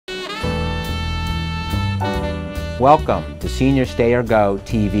Welcome to Senior Stay or Go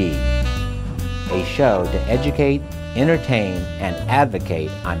TV, a show to educate, entertain, and advocate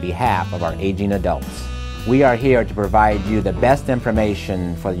on behalf of our aging adults. We are here to provide you the best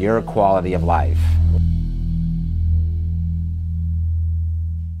information for your quality of life.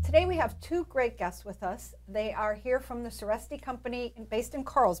 Today we have two great guests with us. They are here from the Ceresti company based in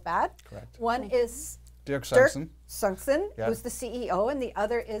Carlsbad. Correct. One is Dirk Soenksen. Soenksen, who's the CEO, and the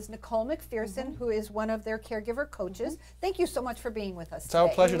other is Nicole McPherson, who is one of their caregiver coaches. Thank you so much for being with us today. It's our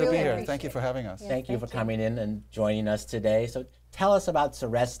pleasure to Really be here. Thank you for having us. Yeah, thank you for coming in and joining us today. So tell us about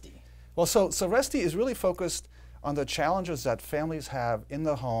Ceresti. Well, so Ceresti is really focused on the challenges that families have in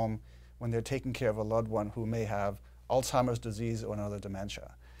the home when they're taking care of a loved one who may have Alzheimer's disease or another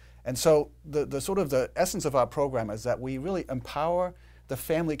dementia. And so the essence of our program is that we really empower the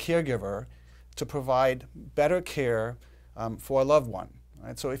family caregiver to provide better care for a loved one.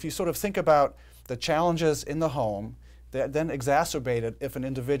 Right? So if you sort of think about the challenges in the home, they're then exacerbated if an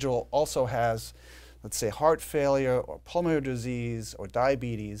individual also has, let's say, heart failure or pulmonary disease or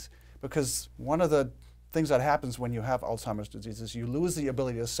diabetes, because one of the things that happens when you have Alzheimer's disease is you lose the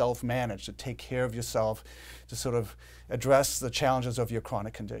ability to self-manage, to take care of yourself, to sort of address the challenges of your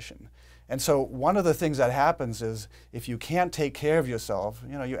chronic condition. And so one of the things that happens is if you can't take care of yourself,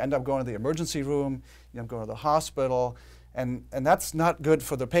 you end up going to the emergency room, you end up going to the hospital, and that's not good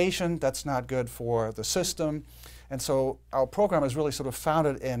for the patient, that's not good for the system. And so our program is really sort of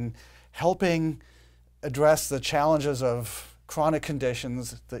founded in helping address the challenges of chronic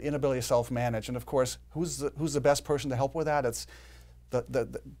conditions, the inability to self-manage, and of course, who's the best person to help with that? It's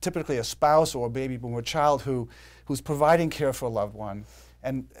typically a spouse or a baby boomer child who's providing care for a loved one.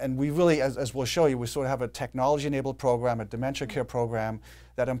 And we really, as we'll show you, we sort of have a technology-enabled program, a dementia care program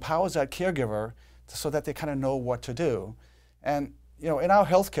that empowers that caregiver so that they kind of know what to do. And in our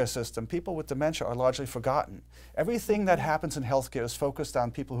healthcare system, people with dementia are largely forgotten. Everything that happens in healthcare is focused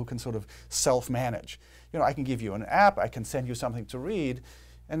on people who can sort of self-manage. I can give you an app, I can send you something to read,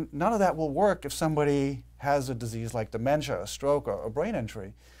 and none of that will work if somebody has a disease like dementia, a stroke, or a brain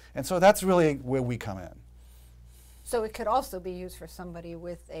injury. And so that's really where we come in. So it could also be used for somebody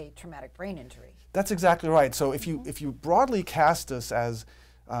with a traumatic brain injury. That's exactly right. So if you broadly cast this as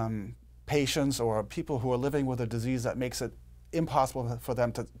patients or people who are living with a disease that makes it impossible for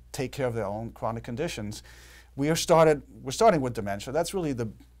them to take care of their own chronic conditions, we're starting with dementia. That's really,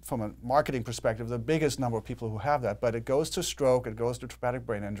 from a marketing perspective, the biggest number of people who have that. But it goes to stroke, it goes to traumatic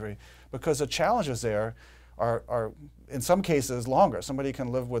brain injury, because the challenges there are in some cases longer. Somebody can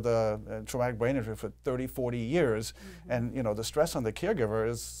live with a traumatic brain injury for 30, 40 years, and the stress on the caregiver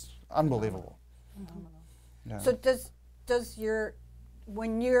is unbelievable. Yeah. So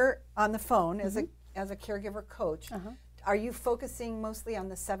when you're on the phone as a caregiver coach, are you focusing mostly on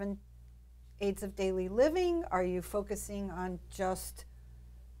the 7 aids of daily living? Are you focusing on just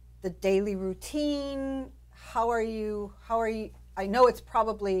the daily routine? How are you, I know it's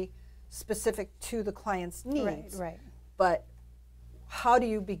probably specific to the client's needs, right. But how do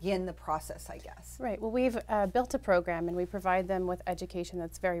you begin the process, I guess? Right, well, we've built a program and we provide them with education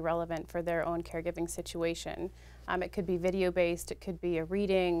that's very relevant for their own caregiving situation. It could be video-based, it could be a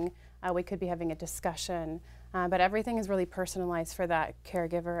reading, we could be having a discussion, but everything is really personalized for that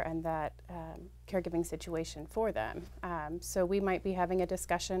caregiver and that caregiving situation for them. So we might be having a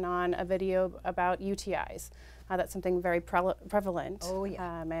discussion on a video about UTIs. That's something very prevalent. Oh,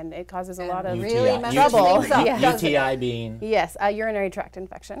 yeah. And it causes a lot of really trouble. UTI being? Yes, urinary tract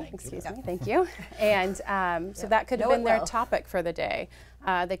infection. Excuse me. Thank you. And so that could have been their topic for the day.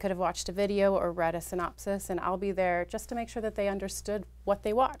 They could have watched a video or read a synopsis, and I'll be there just to make sure that they understood what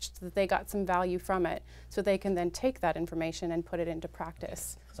they watched, that they got some value from it, so they can then take that information and put it into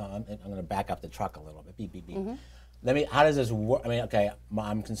practice. So I'm going to back up the truck a little bit. Beep, beep, beep. How does this work? I mean, okay,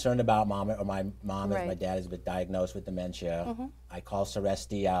 I'm concerned about mom, or my mom, my dad has been diagnosed with dementia. I call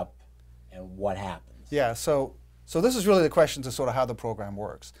Ceresti up, and what happens? Yeah, so this is really the question to sort of how the program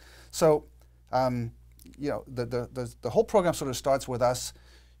works. So, the whole program sort of starts with us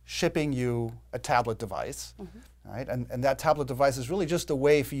shipping you a tablet device, right? And that tablet device is really just a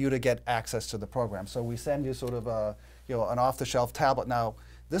way for you to get access to the program. So we send you sort of a, an off-the-shelf tablet. Now,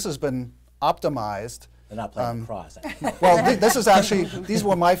 this has been optimized. They're not playing lacrosse. Well, this is actually, these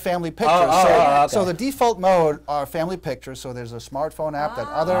were my family pictures. Okay. So the default mode are family pictures. So there's a smartphone app that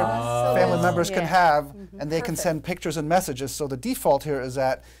other family members can have, and they can send pictures and messages. So the default here is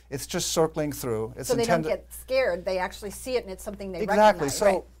that it's just circling through. It's so they don't get scared. They actually see it, and it's something they recognize.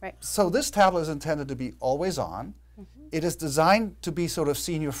 So, so this tablet is intended to be always on. It is designed to be sort of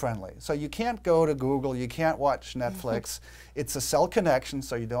senior friendly. So you can't go to Google, you can't watch Netflix. It's a cell connection,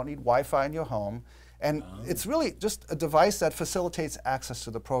 so you don't need Wi-Fi in your home. And it's really just a device that facilitates access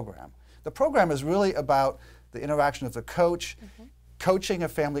to the program. The program is really about the interaction of the coach, coaching a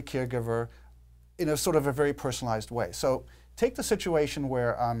family caregiver in a sort of a very personalized way. So take the situation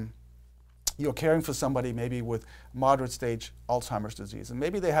where you're caring for somebody maybe with moderate stage Alzheimer's disease, and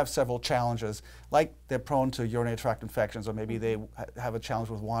maybe they have several challenges, like they're prone to urinary tract infections, or maybe they have a challenge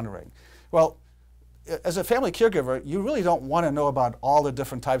with wandering. Well, as a family caregiver, you really don't want to know about all the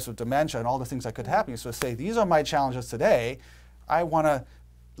different types of dementia and all the things that could happen. So say, these are my challenges today. I want to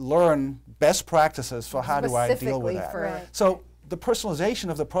learn best practices for how do I deal with that. Right. So the personalization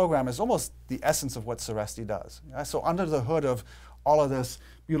of the program is almost the essence of what Ceresti does. So under the hood of all of this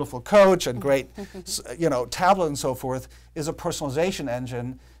beautiful coach and great tablet and so forth is a personalization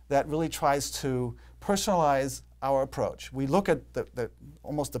engine that really tries to personalize our approach. We look at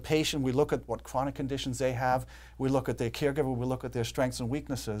almost the patient, we look at what chronic conditions they have, we look at their caregiver, we look at their strengths and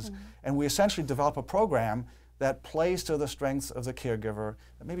weaknesses, and we essentially develop a program that plays to the strengths of the caregiver,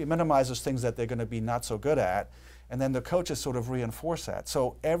 that maybe minimizes things that they're going to be not so good at, and then the coaches sort of reinforce that.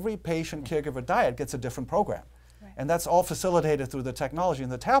 So every patient caregiver diet gets a different program. And that's all facilitated through the technology.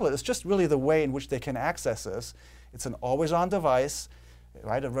 And the tablet is just really the way in which they can access this. It's an always-on device,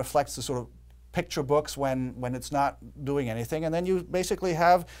 right? It reflects the sort of picture books when it's not doing anything. And then you basically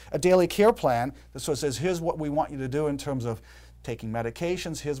have a daily care plan that sort of says, here's what we want you to do in terms of taking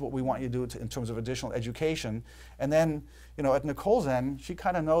medications, here's what we want you to do in terms of additional education. And then, at Nicole's end, she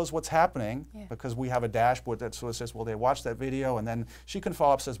kind of knows what's happening because we have a dashboard that sort of says, well, they watched that video, and then she can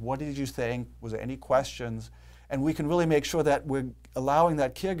follow up, says, what did you think? Was there any questions? And we can really make sure that we're allowing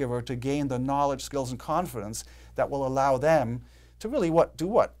that caregiver to gain the knowledge, skills, and confidence that will allow them to really do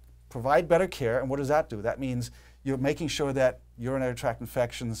what? Provide better care. And what does that do? That means you're making sure that urinary tract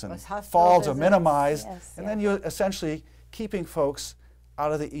infections and falls are minimized. And then you're essentially keeping folks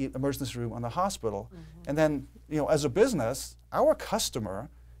out of the emergency room in the hospital. And then, as a business, our customer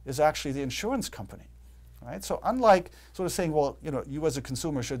is actually the insurance company. Right? So unlike sort of saying, well, you as a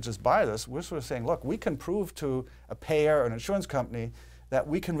consumer should just buy this, we're sort of saying, look, we can prove to a payer or an insurance company that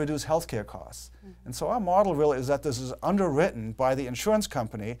we can reduce healthcare costs. And so our model really is that this is underwritten by the insurance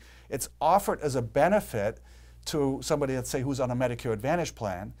company. It's offered as a benefit to somebody, let's say, who's on a Medicare Advantage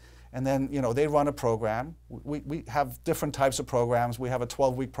plan. And then, they run a program. We have different types of programs. We have a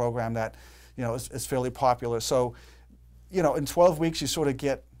 12-week program that, is fairly popular. So, in 12 weeks, you sort of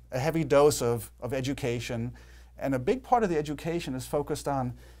get a heavy dose of education, and a big part of the education is focused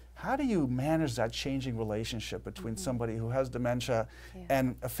on how do you manage that changing relationship between somebody who has dementia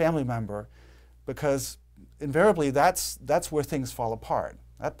and a family member, because invariably that's where things fall apart.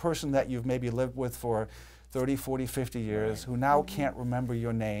 That person that you've maybe lived with for 30, 40, 50 years, who now can't remember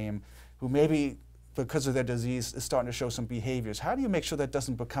your name, who maybe because of their disease is starting to show some behaviors. How do you make sure that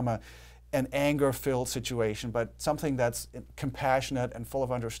doesn't become an anger-filled situation, but something that's compassionate and full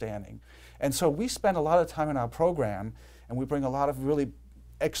of understanding? And so we spend a lot of time in our program, and we bring a lot of really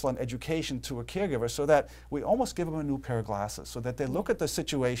excellent education to a caregiver so that we almost give them a new pair of glasses, so that they look at the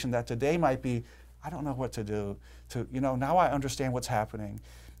situation that today might be, I don't know what to do, to, now I understand what's happening.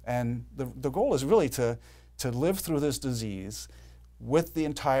 And the goal is really to live through this disease with the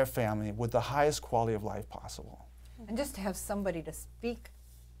entire family with the highest quality of life possible. And just to have somebody to speak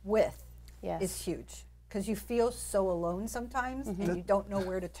with is huge, because you feel so alone sometimes and you don't know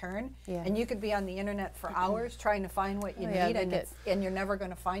where to turn. And you could be on the internet for hours trying to find what you need, and you're never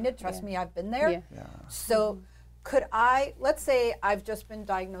going to find it. Trust me, I've been there. So could let's say I've just been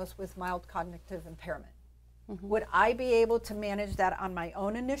diagnosed with mild cognitive impairment. Would I be able to manage that on my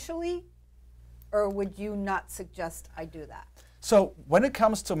own initially, or would you not suggest I do that? So when it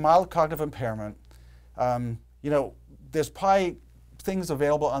comes to mild cognitive impairment, there's probably things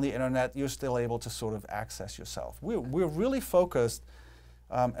available on the internet you're still able to sort of access yourself. We're really focused,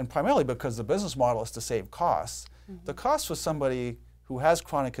 and primarily because the business model is to save costs, the costs for somebody who has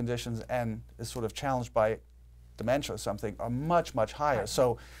chronic conditions and is sort of challenged by dementia or something are much, much higher.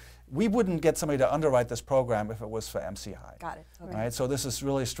 So we wouldn't get somebody to underwrite this program if it was for MCI. Got it. Okay. Right? So this is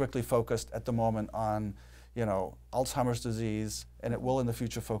really strictly focused at the moment on Alzheimer's disease, and it will in the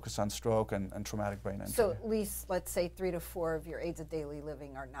future focus on stroke and traumatic brain injury. So at least, let's say 3 to 4 of your aids of daily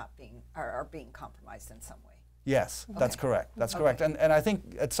living are being compromised in some way. Yes, that's correct. That's correct. And I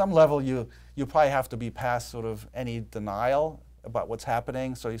think at some level you probably have to be past sort of any denial about what's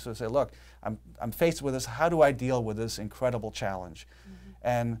happening. So you sort of say, look, I'm faced with this. How do I deal with this incredible challenge?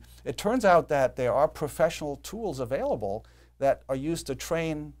 And it turns out that there are professional tools available that are used to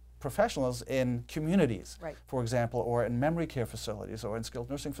train professionals in communities, for example, or in memory care facilities or in skilled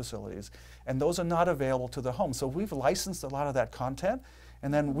nursing facilities. And those are not available to the home. So we've licensed a lot of that content,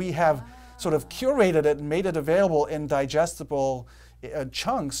 and then we have sort of curated it and made it available in digestible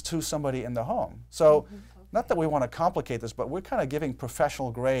chunks to somebody in the home. So not that we want to complicate this, but we're kind of giving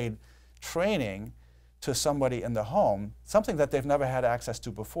professional grade training to somebody in the home, something that they've never had access to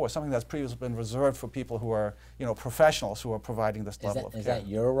before, something that's previously been reserved for people who are, you know, professionals who are providing this level of care. Is that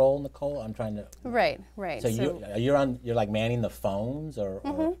your role, Nicole? I'm trying to. Right. So you're like manning the phones, or?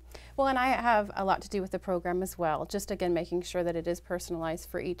 Well, and I have a lot to do with the program as well. Just again, making sure that it is personalized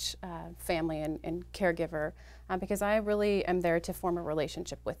for each family and caregiver, because I really am there to form a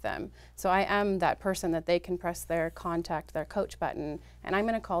relationship with them. So I am that person that they can press their contact, their coach button, and I'm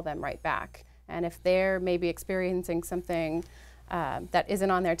going to call them right back. And if they're maybe experiencing something that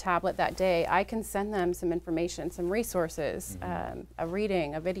isn't on their tablet that day, I can send them some information, some resources, a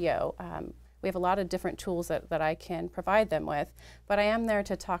reading, a video. We have a lot of different tools that I can provide them with, but I am there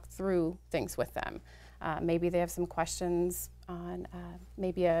to talk through things with them. Maybe they have some questions on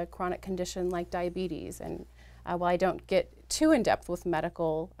maybe a chronic condition like diabetes, and while I don't get too in-depth with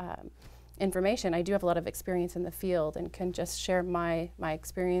medical information, I do have a lot of experience in the field and can just share my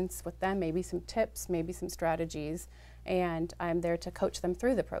experience with them, maybe some tips, maybe some strategies, and I'm there to coach them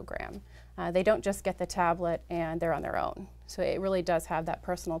through the program. They don't just get the tablet and they're on their own. So it really does have that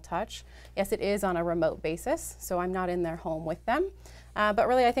personal touch. Yes, it is on a remote basis, so I'm not in their home with them. But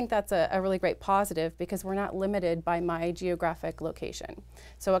really, I think that's a really great positive, because we're not limited by my geographic location.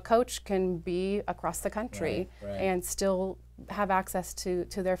 So a coach can be across the country and still have access to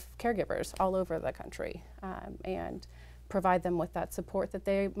their caregivers all over the country, and provide them with that support that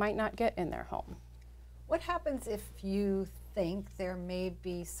they might not get in their home. What happens if you think there may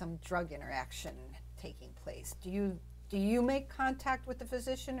be some drug interaction taking place? Do you make contact with the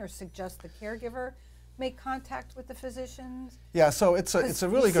physician, or suggest the caregiver make contact with the physicians? Yeah, so it's a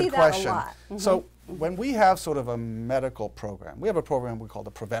really good question. So when we have sort of a medical program, we have a program we call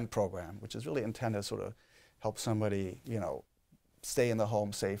the Prevent program, which is really intended to sort of help somebody, you know, stay in the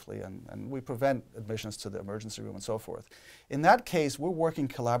home safely, and we prevent admissions to the emergency room and so forth. In that case, we're working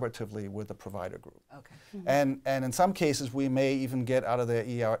collaboratively with the provider group. Okay. And in some cases, we may even get out of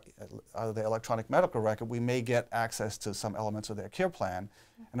their out of the electronic medical record, we may get access to some elements of their care plan.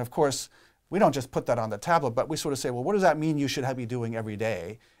 And of course, we don't just put that on the tablet, but we sort of say, well, what does that mean you should be doing every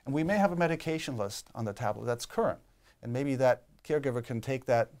day? And we may have a medication list on the tablet that's current. And maybe that caregiver can take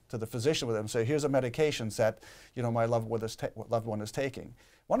that to the physician with them and say, here's a medication that, you know, my loved one is taking.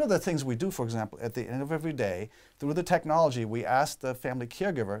 One of the things we do, for example, at the end of every day, through the technology, we ask the family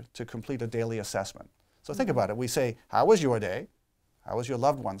caregiver to complete a daily assessment. So think about it. We say, how was your day? How was your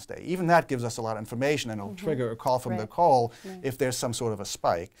loved one's day? Even that gives us a lot of information, and it'll trigger a call from Nicole if there's some sort of a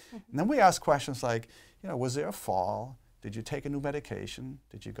spike. And then we ask questions like, you know, was there a fall? Did you take a new medication?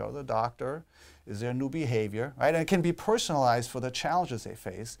 Did you go to the doctor? Is there a new behavior? Right? And it can be personalized for the challenges they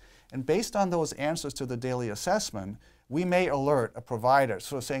face. And based on those answers to the daily assessment, we may alert a provider.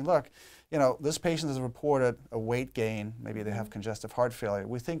 So saying, look, you know, this patient has reported a weight gain. Maybe they have congestive heart failure.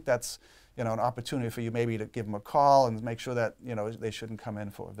 We think that's, you know, an opportunity for you maybe to give them a call and make sure that, you know, they shouldn't come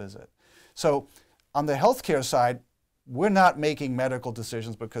in for a visit. So on the healthcare side, we're not making medical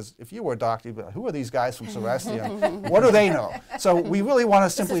decisions, because if you were a doctor, you'd be like, who are these guys from Ceresti and what do they know? So we really want to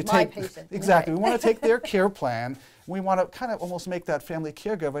simply take, exactly, we want to take their care plan, and we want to kind of almost make that family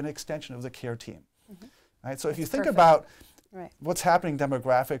caregiver an extension of the care team. Right? So if you think about what's happening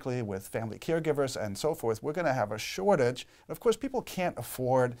demographically with family caregivers and so forth, we're going to have a shortage. And of course, people can't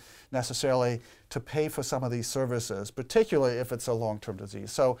afford necessarily to pay for some of these services, particularly if it's a long-term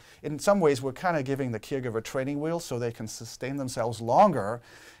disease. So in some ways, we're kind of giving the caregiver training wheels so they can sustain themselves longer.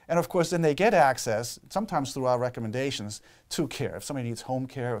 And of course, then they get access, sometimes through our recommendations, to care. If somebody needs home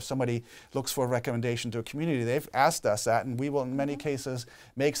care, if somebody looks for a recommendation to a community, they've asked us that, and we will, in many cases,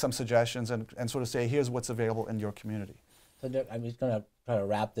 make some suggestions and sort of say, here's what's available in your community. So Dirk, I'm just going to try to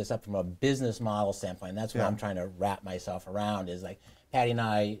wrap this up from a business model standpoint. And that's what I'm trying to wrap myself around, is like Patty and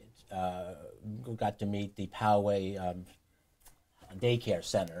I got to meet the Poway daycare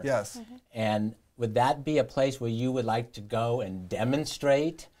center. Yes. And would that be a place where you would like to go and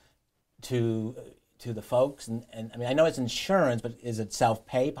demonstrate to the folks? And I mean, I know it's insurance, but is it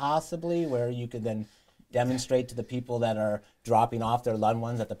self-pay possibly, where you could then demonstrate to the people that are dropping off their loved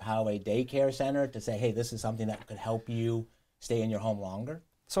ones at the Poway daycare center to say, hey, this is something that could help you stay in your home longer?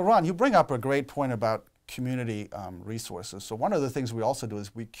 So Ron, you bring up a great point about community resources. So one of the things we also do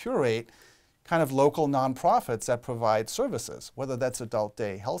is we curate kind of local nonprofits that provide services, whether that's adult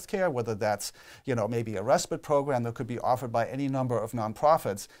day healthcare, whether that's, you know, maybe a respite program that could be offered by any number of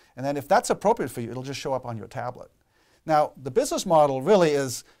nonprofits. And then if that's appropriate for you, it'll just show up on your tablet. Now, the business model really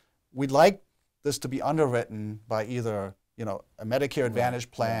is, we'd like this to be underwritten by either, you know, a Medicare Advantage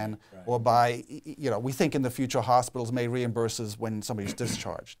plan, right. or by, you know, we think in the future hospitals may reimburse us when somebody's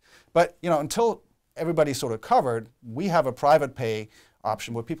discharged. But, you know, until everybody's sort of covered, we have a private pay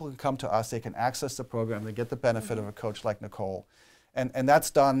option where people can come to us, they can access the program, they get the benefit of a coach like Nicole. And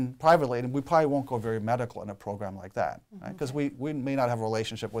that's done privately, and we probably won't go very medical in a program like that, because we may not have a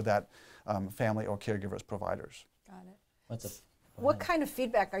relationship with that family or caregiver's providers. Got it. What kind of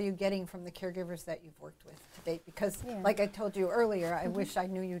feedback are you getting from the caregivers that you've worked with to date? Because, like I told you earlier, I wish I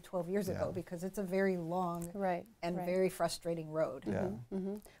knew you 12 years ago, because it's a very long and very frustrating road.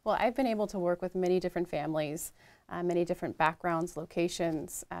 Well, I've been able to work with many different families, many different backgrounds,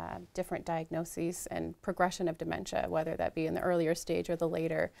 locations, different diagnoses, and progression of dementia, whether that be in the earlier stage or the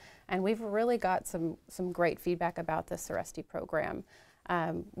later. And we've really got some great feedback about the Ceresti program.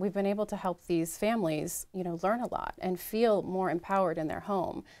 We've been able to help these families, you know, learn a lot and feel more empowered in their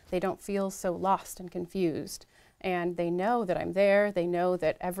home. They don't feel so lost and confused. And they know that I'm there. They know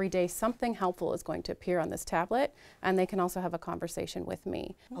that every day something helpful is going to appear on this tablet, and they can also have a conversation with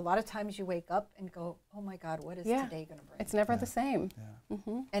me. A lot of times you wake up and go, oh my God, what is today going to bring? It's never the same.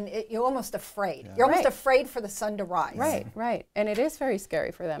 And you're almost afraid. You're almost afraid for the sun to rise. Right. And it is very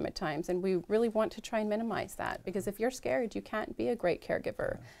scary for them at times, and we really want to try and minimize that, because if you're scared, you can't be a great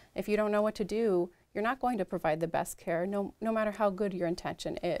caregiver. If you don't know what to do, you're not going to provide the best care, no matter how good your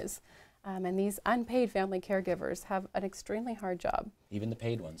intention is. And these unpaid family caregivers have an extremely hard job. Even the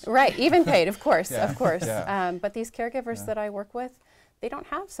paid ones. Right, even paid, of course, of course. But these caregivers that I work with, they don't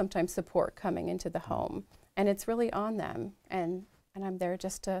have sometimes support coming into the home, and it's really on them. And I'm there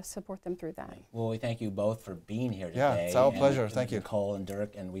just to support them through that. Well, we thank you both for being here today. Yeah, it's our pleasure. Thank you. Nicole and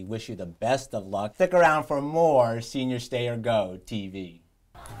Dirk, and we wish you the best of luck. Stick around for more Senior Stay or Go TV.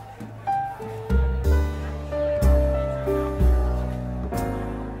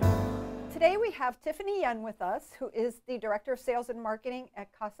 Today we have Tiffany Yin with us, who is the Director of Sales and Marketing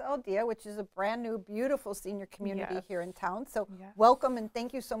at Casa Aldea, which is a brand new, beautiful senior community here in town. So welcome, and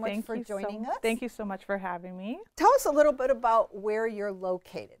thank you so much for joining us. Thank you so much for having me. Tell us a little bit about where you're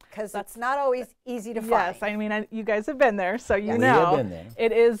located, because it's not always easy to find. Yes, I mean, you guys have been there, so you know. We have been there.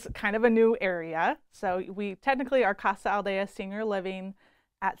 It is kind of a new area. So we technically are Casa Aldea Senior Living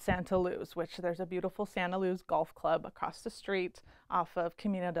at Santa Luz, which there's a beautiful Santa Luz Golf Club across the street off of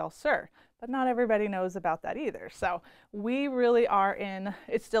Camino del Sur. But not everybody knows about that either. So we really are in,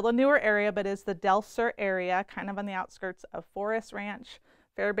 it's still a newer area, but it's the Del Sur area, kind of on the outskirts of Forest Ranch,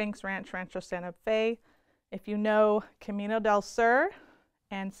 Fairbanks Ranch, Rancho Santa Fe. If you know Camino del Sur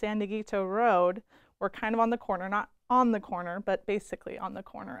and San Dieguito Road, we're kind of on the corner, not on the corner, but basically on the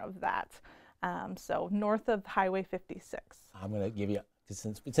corner of that. So north of Highway 56. I'm going to give you,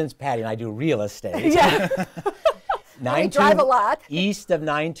 since Patty and I do real estate. Yeah. We drive a lot. East of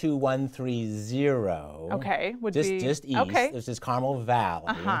 92130. Okay, would just be east. Okay. This is Carmel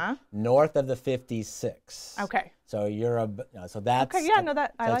Valley. North of the 56. Okay. So you're so that's okay. Yeah, no,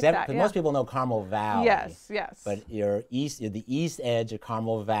 that I like that. Most people know Carmel Valley. Yes, yes. But you're the east edge of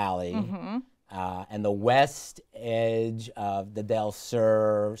Carmel Valley, and the west edge of the Del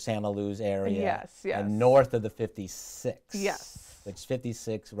Sur, Santa Luz area. Yes, yes. And north of the 56. Yes. Which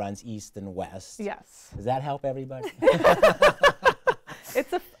 56 runs east and west. Yes. Does that help everybody?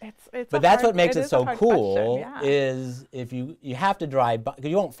 But that's what makes it so cool. Yeah. Is if you have to drive by,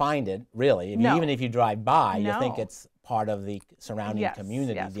 because you won't find it really. Even if you drive by, you think it's part of the surrounding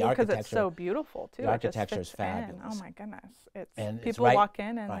community. Yes, the architecture, because it's so beautiful too. The architecture is fabulous. Oh my goodness! And people walk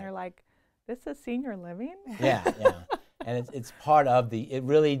in and they're like, "This is senior living." Yeah, and it's part of the. It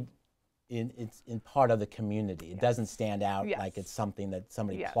really. It's in part of the community. It doesn't stand out like it's something that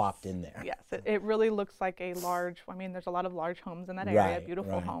somebody plopped in there. Yes, it really looks like a large, I mean, there's a lot of large homes in that area,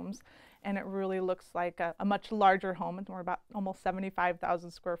 beautiful homes, and it really looks like a much larger home. It's more about almost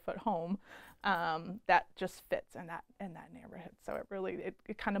 75,000 square foot home that just fits in that neighborhood. So it really,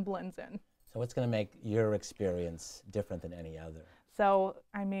 it kind of blends in. So what's going to make your experience different than any other? So,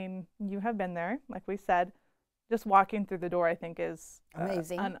 I mean, you have been there, like we said. Just walking through the door, I think, is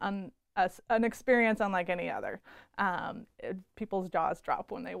amazing. An experience unlike any other. People's jaws drop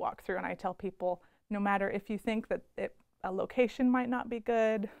when they walk through, and I tell people, no matter if you think that a location might not be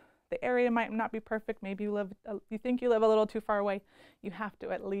good, the area might not be perfect, maybe you think you live a little too far away, you have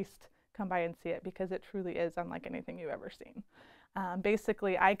to at least come by and see it, because it truly is unlike anything you've ever seen.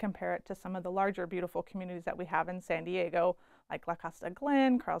 Basically, I compare it to some of the larger beautiful communities that we have in San Diego, like La Costa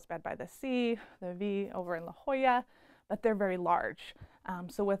Glen, Carlsbad by the Sea, the V over in La Jolla, but they're very large.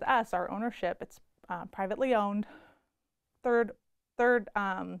 So with us, our ownership, it's privately owned, third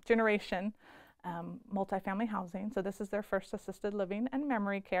generation. multifamily housing. So this is their first assisted living and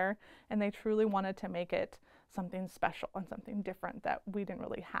memory care, and they truly wanted to make it something special and something different that we didn't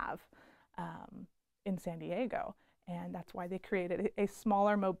really have in San Diego. And that's why they created a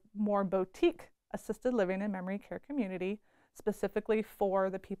smaller, more boutique assisted living and memory care community specifically for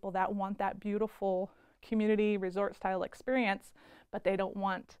the people that want that beautiful community resort style experience, but they don't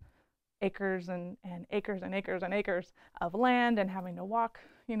want acres and acres and acres and acres of land and having to walk,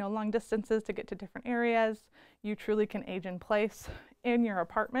 you know, long distances to get to different areas. You truly can age in place in your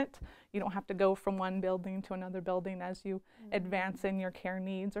apartment. You don't have to go from one building to another building as you advance in your care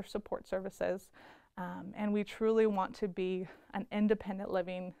needs or support services. And we truly want to be an independent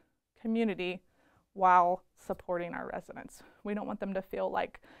living community while supporting our residents. We don't want them to feel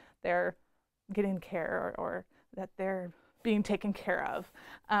like they're getting care or that they're being taken care of.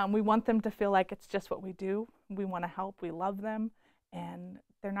 We want them to feel like it's just what we do. We want to help, we love them, and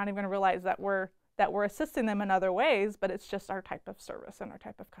they're not even going to realize that we're assisting them in other ways, but it's just our type of service and our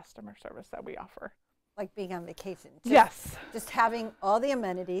type of customer service that we offer. Like being on vacation. Yes. Just having all the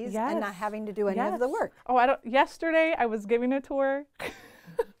amenities and not having to do any of the work. Oh, yesterday I was giving a tour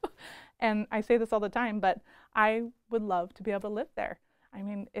and I say this all the time, but I would love to be able to live there. I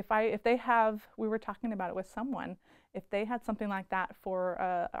mean, if they have, we were talking about it with someone, if they had something like that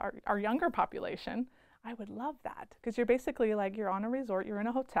for our younger population, I would love that, because you're basically like, you're on a resort, you're in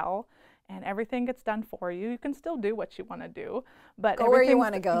a hotel, and everything gets done for you. You can still do what you want to do, but go where you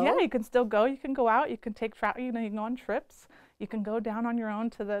want to go. Yeah, you can still go. You can go out. You can take you can go on trips. You can go down on your own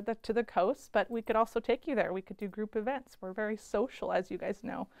to the coast, but we could also take you there. We could do group events. We're very social, as you guys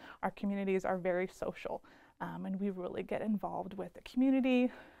know. Our communities are very social, and we really get involved with the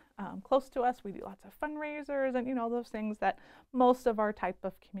community close to us. We do lots of fundraisers and, you know, those things that most of our type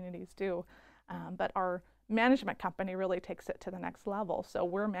of communities do. But our management company really takes it to the next level. So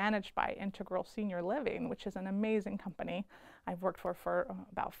we're managed by Integral Senior Living, which is an amazing company I've worked for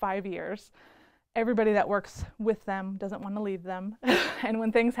about 5 years. Everybody that works with them doesn't want to leave them. And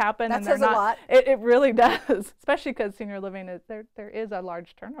when things happen, that and they're says not, a lot. It really does, especially because senior living is there is a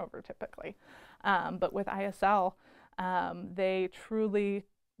large turnover typically. But with ISL, they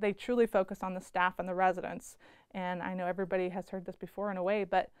truly focus on the staff and the residents. And I know everybody has heard this before in a way,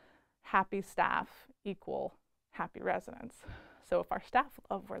 but happy staff equal happy residents. So if our staff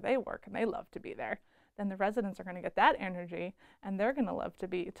love where they work and they love to be there, then the residents are going to get that energy, and they're going to love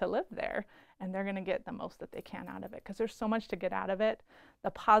to live there, and they're going to get the most that they can out of it, because there's so much to get out of it.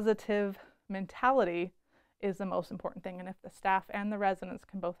 The positive mentality is the most important thing, and if the staff and the residents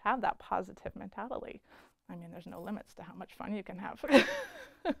can both have that positive mentality, I mean, there's no limits to how much fun you can have.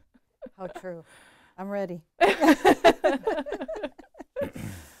 How true. I'm ready.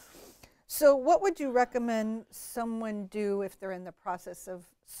 So what would you recommend someone do if they're in the process of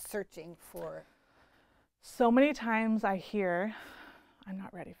searching for? So many times I hear, I'm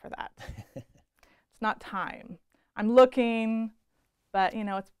not ready for that. It's not time. I'm looking, but you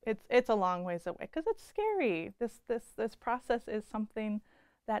know, it's a long ways away, because it's scary. This process is something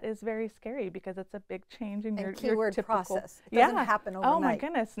that is very scary, because it's a big change in your typical process. It doesn't happen overnight. Oh my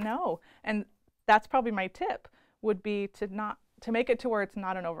goodness, no. And that's probably my tip, would be to make it to where it's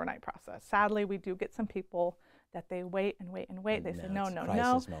not an overnight process. Sadly, we do get some people that they wait and wait and wait. They say no, no,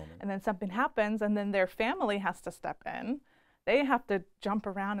 no. And then something happens, and then their family has to step in. They have to jump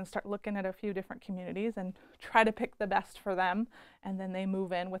around and start looking at a few different communities and try to pick the best for them. And then they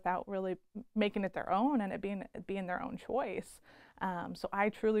move in without really making it their own and it being their own choice. So I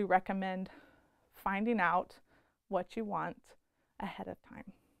truly recommend finding out what you want ahead of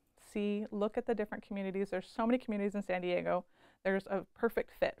time. Look at the different communities. There's so many communities in San Diego. There's a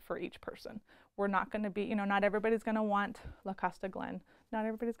perfect fit for each person. We're not going to be, you know, not everybody's going to want La Costa Glen. Not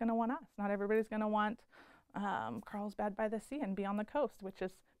everybody's going to want us. Not everybody's going to want Carlsbad by the Sea and be on the coast, which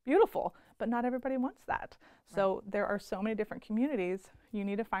is beautiful, but not everybody wants that. Right. So there are so many different communities. You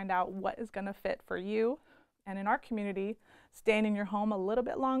need to find out what is going to fit for you. And in our community, staying in your home a little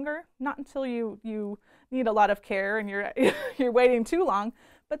bit longer, not until you need a lot of care and you're waiting too long,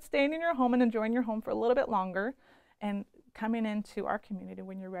 but staying in your home and enjoying your home for a little bit longer, and coming into our community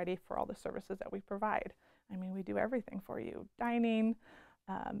when you're ready for all the services that we provide. I mean, we do everything for you: dining,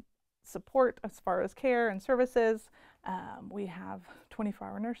 support as far as care and services. We have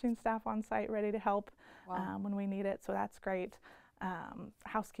 24-hour nursing staff on site ready to help when we need it, so that's great.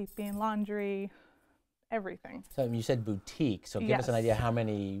 Housekeeping, laundry, everything. So you said boutique, so give us an idea how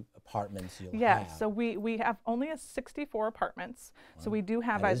many apartments you'll have. Yeah, so we have only 64 apartments. Wow. So we do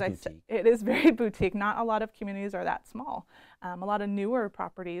have, as I said, it is very boutique. Not a lot of communities are that small. A lot of newer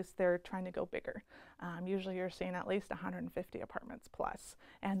properties, they're trying to go bigger. Usually you're seeing at least 150 apartments plus.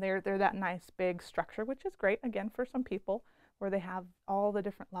 And they're that nice big structure, which is great, again, for some people, where they have all the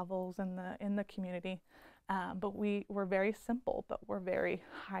different levels in the community. But we're very simple, but we're very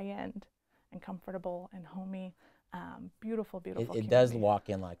high-end and comfortable and homey. Beautiful, beautiful. It does walk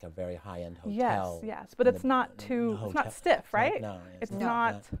in like a very high-end hotel. Yes, yes, but it's not too, it's not stiff, right? No, it's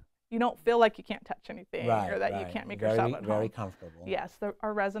not. You don't feel like you can't touch anything, or that you can't make yourself at home. Very comfortable. Yes,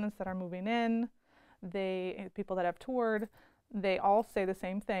 our residents that are moving in, people that have toured, they all say the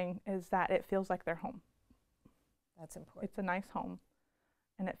same thing: is that it feels like their home. That's important. It's a nice home,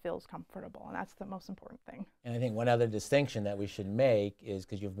 and it feels comfortable, and that's the most important thing. And I think one other distinction that we should make is,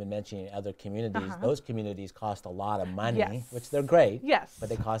 because you've been mentioning other communities, those communities cost a lot of money, which they're great, but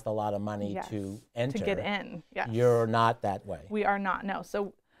they cost a lot of money to enter. To get in, yes. You're not that way. We are not, no.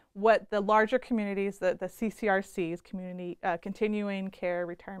 So what the larger communities, the CCRCs, continuing care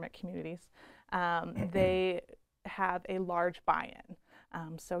retirement communities, they have a large buy-in.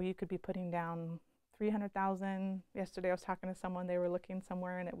 So you could be putting down $300,000. Yesterday I was talking to someone, they were looking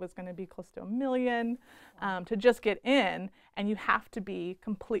somewhere and it was going to be close to $1 million to just get in, and you have to be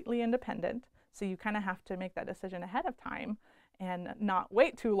completely independent. So you kind of have to make that decision ahead of time and not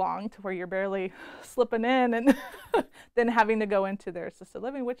wait too long to where you're barely slipping in and then having to go into their assisted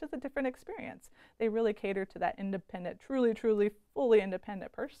living, which is a different experience. They really cater to that independent, truly, fully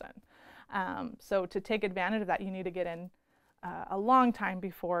independent person. So to take advantage of that, you need to get in a long time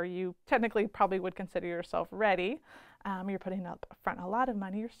before you technically probably would consider yourself ready. You're putting up front a lot of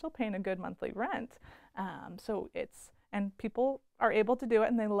money. You're still paying a good monthly rent. And people are able to do it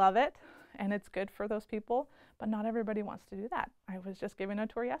and they love it, and it's good for those people, but not everybody wants to do that. I was just giving a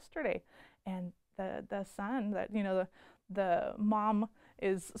tour yesterday, and the son, the mom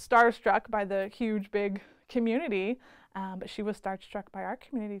is starstruck by the huge big community, but she was starstruck by our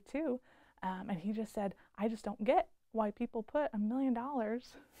community too. And he just said, I just don't get why people put $1 million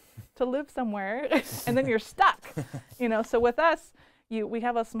to live somewhere and then you're stuck. So with us, we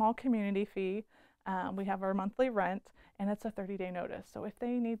have a small community fee, we have our monthly rent, and it's a 30-day notice. So if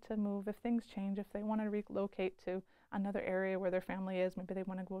they need to move, if things change, if they want to relocate to another area where their family is, maybe they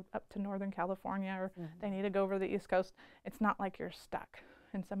want to go up to Northern California, or they need to go over to the East Coast, it's not like you're stuck.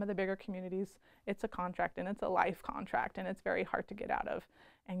 In some of the bigger communities, it's a contract, and it's a life contract, and it's very hard to get out of,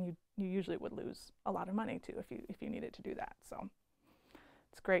 and you usually would lose a lot of money too if you needed to do that. So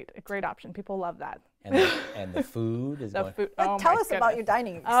it's great, a great option. People love that. And the food is the food. Oh, tell us about your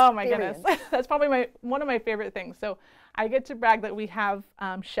dining experience. Oh my goodness, that's probably one of my favorite things. So I get to brag that we have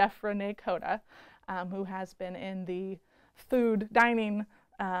Chef Renee Coda, who has been in the food dining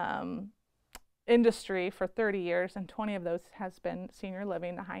industry for 30 years, and 20 of those has been senior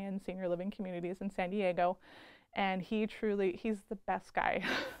living, the high-end senior living communities in San Diego. And he's the best guy.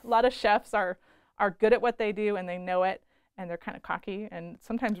 A lot of chefs are good at what they do, and they know it, and they're kind of cocky and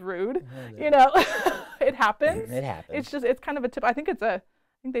sometimes rude. It happens. It happens. It's kind of a tip. I think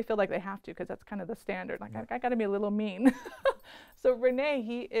they feel like they have to, because that's kind of the standard. Like, I got to be a little mean. So Renee,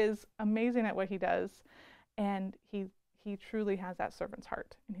 he is amazing at what he does, and he truly has that servant's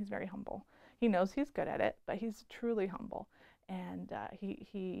heart, and he's very humble. He knows he's good at it, but he's truly humble. And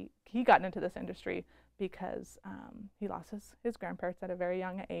he got into this industry because he lost his grandparents at a very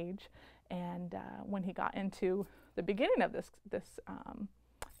young age. And when he got into the beginning of this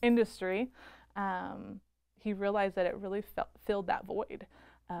industry, he realized that it really filled that void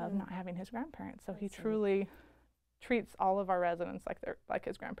of not having his grandparents. So he truly treats all of our residents like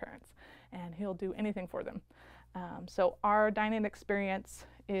his grandparents, and he'll do anything for them. So our dining experience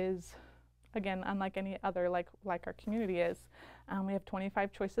is, again, unlike any other, like our community is. We have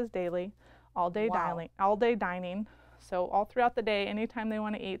 25 choices daily, all day dining. So all throughout the day, anytime they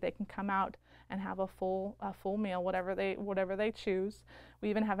want to eat, they can come out and have a full meal, whatever they choose. We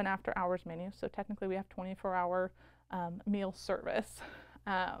even have an after hours menu, so technically we have 24-hour meal service.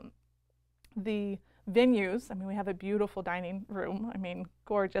 The venues, we have a beautiful dining room,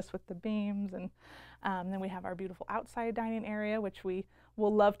 gorgeous with the beams, and then we have our beautiful outside dining area, which we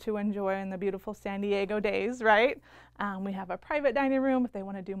will love to enjoy in the beautiful San Diego days, right? We have a private dining room if they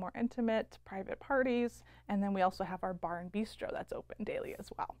want to do more intimate private parties, and then we also have our bar and bistro that's open daily as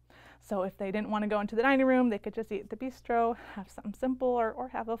well. So if they didn't want to go into the dining room, they could just eat at the bistro, have something simple, or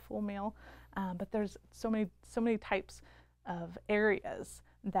have a full meal. But there's so many types of areas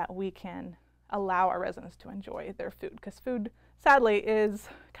that we can allow our residents to enjoy their food, because food, sadly, is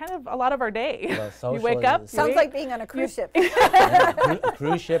kind kind of a lot of our day. Well, you wake up. Sounds like being on a cruise ship.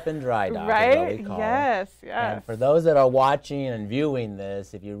 Cruise ship and dry dock, right? is what we call Yes, it. yes. And for those that are watching and viewing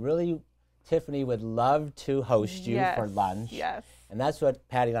this, if you really, Tiffany would love to host you for lunch. Yes. And that's what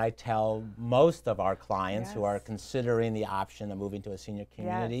Patty and I tell most of our clients who are Yes. considering the option of moving to a senior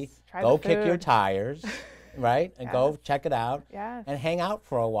community. Yes. Try Go the kick your food. tires, right? And go check it out. Yes. And hang out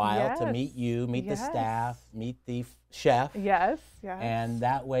for a while to Yes. meet you, meet the Yes. staff, meet the chef. Yes, yes. And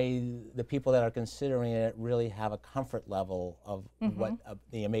that way, the people that are considering it really have a comfort level of what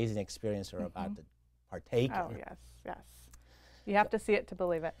the amazing experience they're about to partake Oh, in. yes, yes. You have to see it to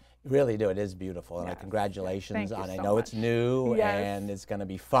believe it. Really do. It is beautiful. And Yes. congratulations Thank you on it. I so know it's much. new Yes. and it's going to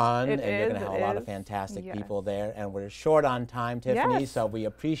be fun. It and you're going is, to have it a lot of is. fantastic Yes. people there. And we're short on time, Tiffany, Yes. so we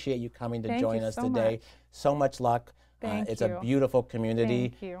appreciate you coming to Thank join you us so today. much. So much luck. Thank it's you. a beautiful community.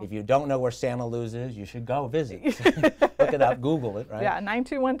 Thank you. If you don't know where Santa Luz is, you should go visit. Look it up, Google it, right? Yeah,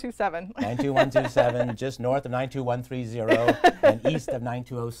 92127. 92127, just north of 92130 and east of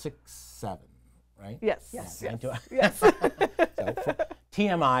 92067, right? Yes. Yes. Yes. 92 Yes. So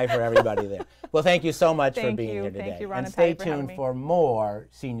TMI for everybody there. Well, thank you so much for Thank being you. here today. Thank you, Ron and and stay Patty, for having tuned me. for more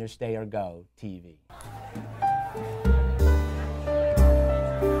Senior Stay or Go TV.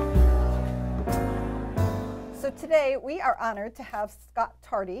 So today we are honored to have Scott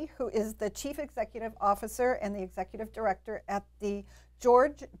Tarde, who is the Chief Executive Officer and the Executive Director at the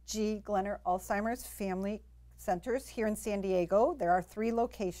George G. Glenner Alzheimer's Family Centers here in San Diego. There are 3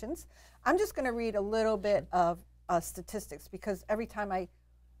 locations. I'm just going to read a little bit of statistics because every time I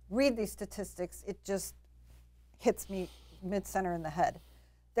read these statistics, it just hits me mid-center in the head.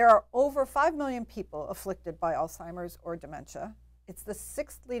 There are over 5 million people afflicted by Alzheimer's or dementia. It's the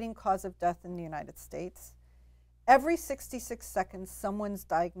 6th leading cause of death in the United States. Every 66 seconds, someone's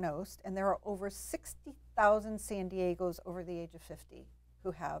diagnosed, and there are over 60,000 San Diegos over the age of 50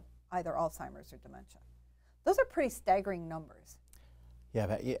 who have either Alzheimer's or dementia. Those are pretty staggering numbers. Yeah,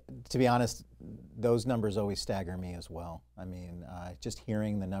 but to be honest, those numbers always stagger me as well. I mean, just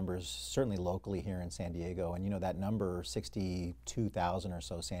hearing the numbers, certainly locally here in San Diego, and you know that number, 62,000 or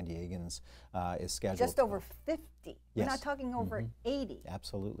so San Diegans is scheduled. Just over 50. We're Yes. not talking over 80.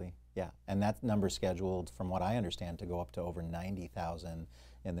 Absolutely, yeah. And that number's scheduled, from what I understand, to go up to over 90,000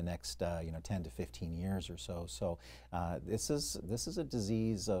 in the next 10 to 15 years or so. So this is a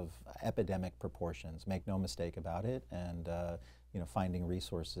disease of epidemic proportions. Make no mistake about it. And finding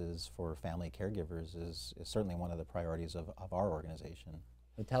resources for family caregivers is certainly one of the priorities of our organization.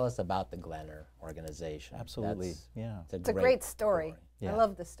 So tell us about the Glenner organization. Absolutely, yeah. It's a great story. Yeah. I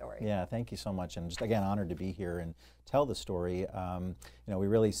love the story. Yeah, thank you so much, and just again honored to be here and tell the story. We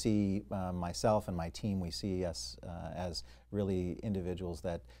really see myself and my team. We see us as really individuals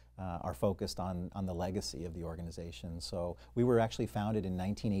that are focused on the legacy of the organization. So we were actually founded in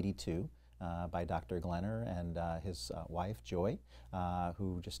 1982. By Dr. Glenner and his wife, Joy,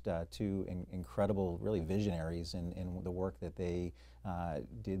 who just 2 incredible, really visionaries in the work that they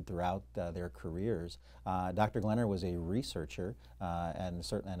did throughout their careers. Dr. Glenner was a researcher and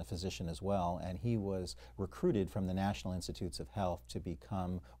a physician as well, and he was recruited from the National Institutes of Health to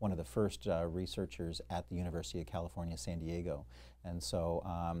become one of the first researchers at the University of California, San Diego. And so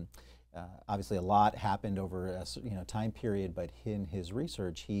obviously a lot happened over a time period, but in his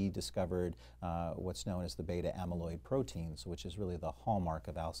research he discovered what's known as the beta amyloid proteins, which is really the hallmark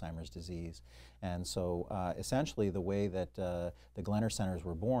of Alzheimer's disease. And so essentially the way that the Glenner Centers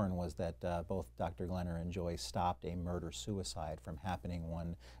were born was that both Dr. Glenner and Joy stopped a murder-suicide from happening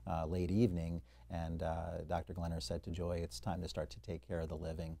one late evening, and Dr. Glenner said to Joy, "It's time to start to take care of the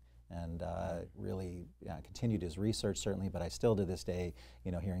living." And really continued his research, certainly, but I still to this day,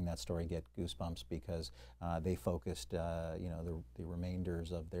 hearing that story, get goosebumps because they focused, the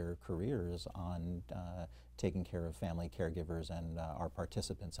remainders of their careers on taking care of family caregivers and our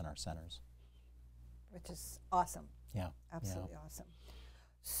participants in our centers. Which is awesome. Yeah. Absolutely awesome.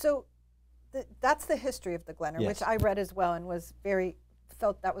 So that's the history of the Glenner, Yes. which I read as well and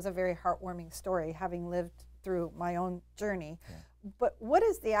felt that was a very heartwarming story, having lived through my own journey. Yeah. But what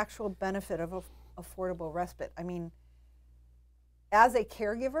is the actual benefit of affordable respite? I mean, as a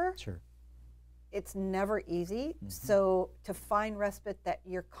caregiver, Sure. it's never easy. So to find respite that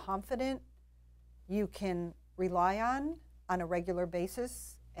you're confident you can rely on a regular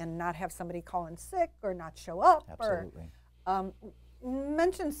basis and not have somebody call in sick or not show up. Absolutely. Or,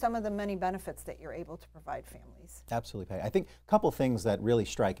 mention some of the many benefits that you're able to provide families. Absolutely, Patty. I think a couple things that really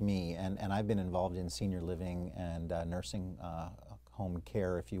strike me, and I've been involved in senior living and nursing home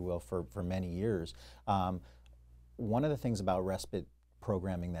care, if you will, for many years. One of the things about respite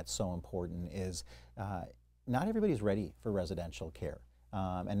programming that's so important is not everybody's ready for residential care.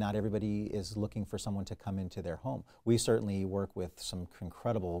 and not everybody is looking for someone to come into their home. We certainly work with some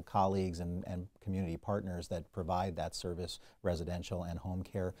incredible colleagues and community partners that provide that service, residential and home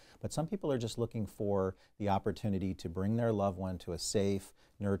care. But some people are just looking for the opportunity to bring their loved one to a safe,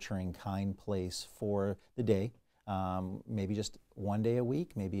 nurturing, kind place for the day. Maybe just one day a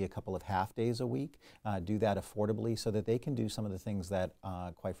week, maybe a couple of half days a week, do that affordably so that they can do some of the things that,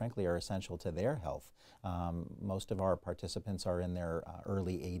 quite frankly, are essential to their health. Most of our participants are in their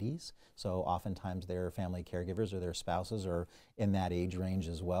early 80s, so oftentimes their family caregivers or their spouses are in that age range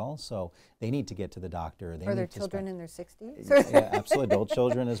as well, so they need to get to the doctor. Are there children in their 60s? Yeah, absolutely, adult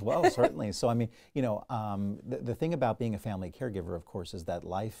children as well, certainly. So I mean, you know, the thing about being a family caregiver, of course, is that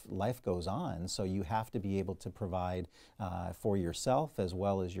life goes on, so you have to be able to provide for yourself as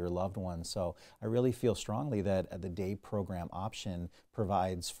well as your loved ones. So I really feel strongly that the day program option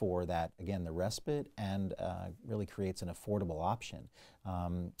provides for that, again, the respite, and really creates an affordable option.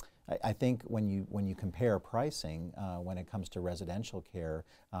 I think when you compare pricing, when it comes to residential care,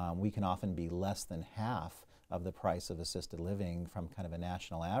 we can often be less than half of the price of assisted living from kind of a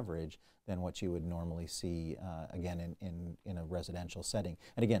national average than what you would normally see, again, in a residential setting.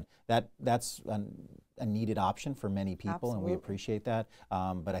 And again, that's a needed option for many people, Absolutely. and we appreciate that.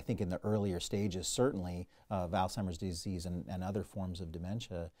 But I think in the earlier stages, certainly, of Alzheimer's disease and other forms of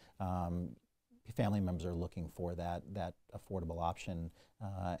dementia, family members are looking for that affordable option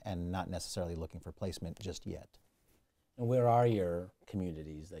and not necessarily looking for placement just yet. And where are your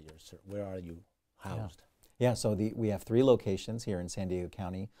communities that where are you housed? Yeah, so we have 3 locations here in San Diego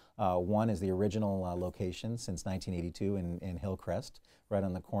County. One is the original location since 1982 in Hillcrest, right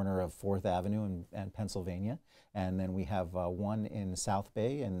on the corner of 4th Avenue and Pennsylvania. And then we have one in South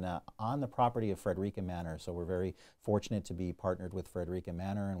Bay and on the property of Frederica Manor. So we're very fortunate to be partnered with Frederica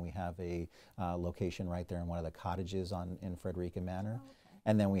Manor, and we have a location right there in one of the cottages in Frederica Manor. Oh, okay.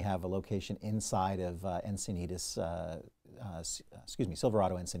 And then we have a location inside of Encinitas,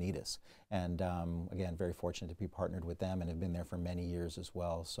 Silverado Encinitas. And again, very fortunate to be partnered with them and have been there for many years as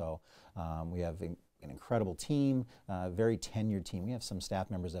well. So we have an incredible team, very tenured team. We have some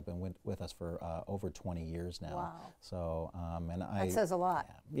staff members that have been with us for over 20 years now. Wow. So, that says a lot.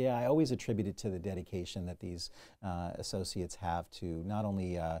 Yeah, I always attribute it to the dedication that these associates have to not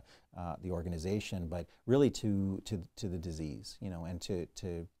only the organization, but really to the disease, you know, and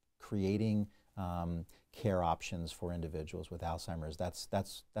to creating care options for individuals with Alzheimer's.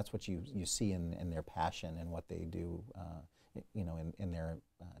 That's what you see in their passion and what they do, you know, in their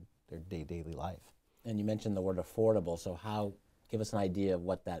daily life. And you mentioned the word affordable, so give us an idea of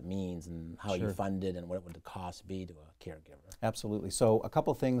what that means and how you fund it and what would the cost be to a caregiver. Absolutely. So a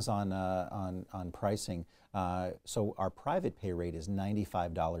couple things on pricing. So our private pay rate is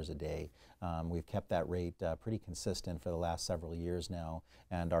 $95 a day. We've kept that rate pretty consistent for the last several years now,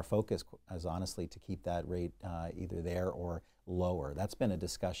 and our focus is honestly to keep that rate either there or lower. That's been a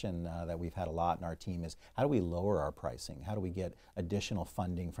discussion that we've had a lot in our team, is how do we lower our pricing? How do we get additional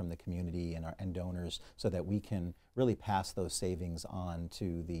funding from the community and donors so that we can really pass those savings on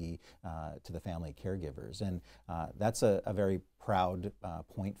to the family caregivers? And that's a very proud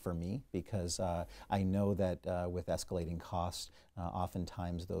point for me, because I know that with escalating costs,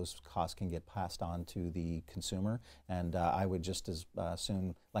 oftentimes those costs can get passed on to the consumer, and I would just as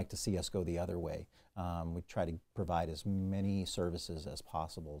soon like to see us go the other way. We try to provide as many services as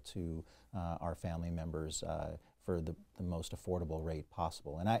possible to our family members for the most affordable rate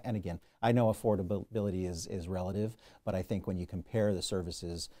possible. And again, I know affordability is relative, but I think when you compare the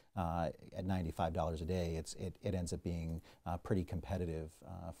services at $95 a day, it ends up being pretty competitive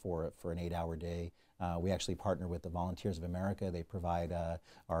for an 8-hour day. We actually partner with the Volunteers of America. They provide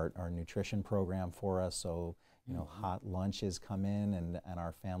our nutrition program for us, so you know, hot lunches come in, and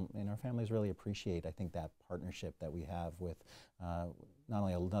our families really appreciate, I think, that partnership that we have with not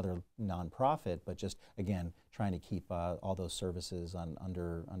only another nonprofit, but just, again, trying to keep all those services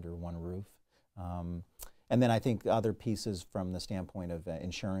under one roof. And then I think other pieces from the standpoint of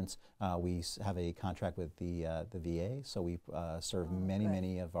insurance, we have a contract with the VA, so we serve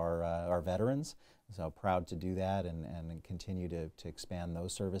many of our veterans. So proud to do that and continue to expand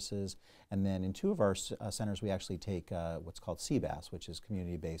those services. And then in 2 of our centers, we actually take what's called CBAS, which is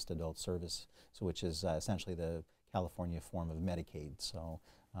community-based adult service, so which is essentially the California form of Medicaid, so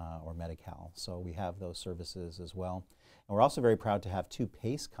or Medi-Cal. So we have those services as well. And we're also very proud to have 2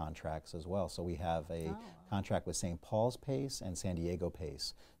 PACE contracts as well. So we have a contract with St. Paul's PACE and San Diego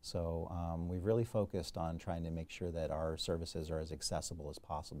PACE. So we've really focused on trying to make sure that our services are as accessible as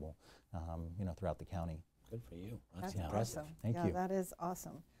possible, you know, throughout the county. Good for you. That's impressive. awesome. Thank you. That is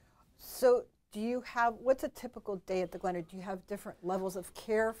awesome. So do you have, what's a typical day at the Glen? Or do you have different levels of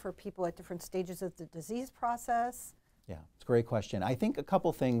care for people at different stages of the disease process? Yeah, it's a great question. I think a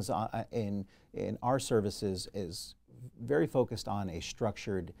couple things in our services is very focused on a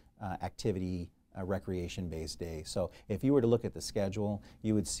structured activity, recreation-based day. So if you were to look at the schedule,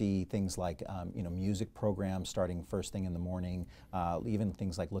 you would see things like you know, music programs starting first thing in the morning, even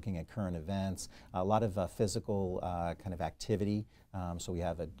things like looking at current events, a lot of physical kind of activity. So we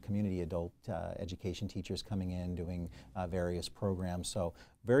have a community adult education teachers coming in doing various programs. So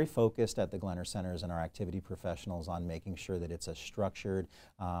very focused at the Glenner Centers and our activity professionals on making sure that it's a structured,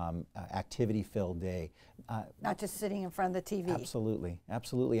 activity-filled day. Not just sitting in front of the TV. Absolutely,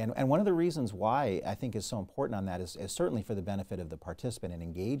 absolutely. And one of the reasons why I think is so important on that is certainly for the benefit of the participant and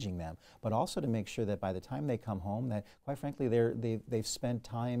engaging them, but also to make sure that by the time they come home that, quite frankly, they've spent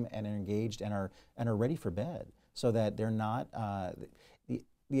time and are engaged and are ready for bed, so that they're not, the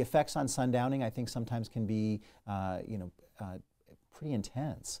effects on sundowning I think sometimes can be, you know, pretty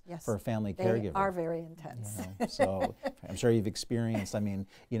intense for a family caregiver. They are very intense. You know, so I'm sure you've experienced, I mean,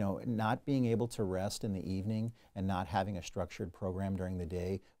 you know, not being able to rest in the evening and not having a structured program during the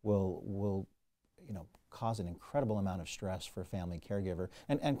day will you know, cause an incredible amount of stress for a family caregiver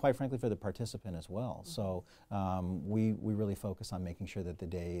and quite frankly for the participant as well. So we really focus on making sure that the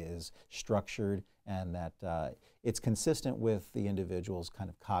day is structured and that it's consistent with the individual's kind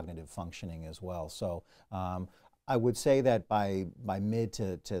of cognitive functioning as well. So I would say that by mid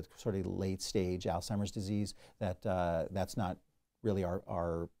to sort of late stage Alzheimer's disease, that that's not really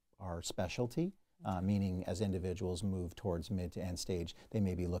our specialty. Meaning as individuals move towards mid to end stage, they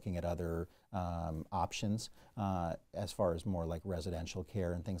may be looking at other options as far as more like residential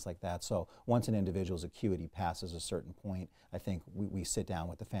care and things like that. So once an individual's acuity passes a certain point, I think we sit down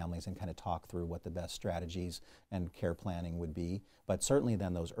with the families and kind of talk through what the best strategies and care planning would be. But certainly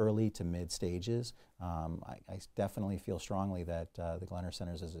then those early to mid stages, I definitely feel strongly that the Glenner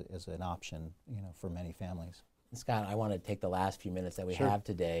Centers is an option, you know, for many families. Scott, I want to take the last few minutes that we have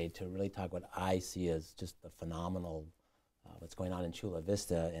today to really talk what I see as just the phenomenal what's going on in Chula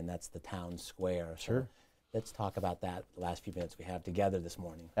Vista, and that's the town square. Sure. So let's talk about that the last few minutes we have together this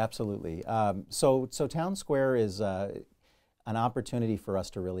morning. Absolutely. So town square is an opportunity for us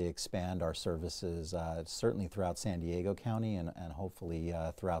to really expand our services, certainly throughout San Diego County and hopefully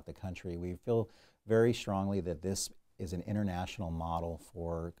throughout the country. We feel very strongly that this is an international model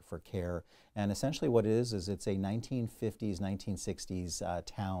for care, and essentially what it is it's a 1950s, 1960s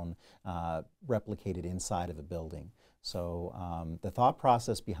town replicated inside of a building. So the thought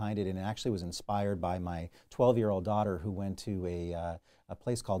process behind it, and it actually was inspired by my 12-year-old daughter who went to a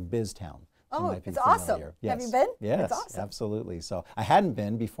place called Biztown. Oh, it's awesome. Yes. Have you been? Yes, it's awesome. Absolutely. So I hadn't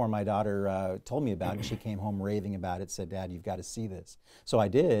been before my daughter told me about it. She came home raving about it, said, "Dad, you've got to see this." So I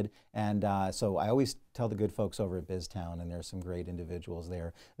did, and so I always tell the good folks over at Biztown, and there's some great individuals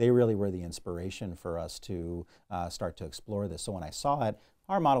there. They really were the inspiration for us to start to explore this. So when I saw it,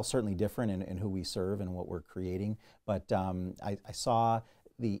 our model's certainly different in who we serve and what we're creating, but I saw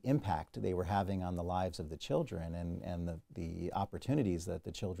the impact they were having on the lives of the children and the opportunities that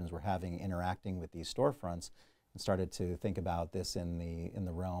the children were having interacting with these storefronts, and started to think about this in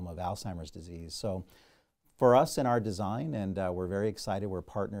the realm of Alzheimer's disease. So for us in our design, and we're very excited, we're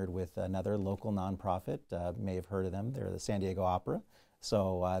partnered with another local nonprofit, you may have heard of them, they're the San Diego Opera.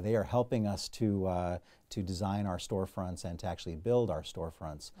 So they are helping us to design our storefronts and to actually build our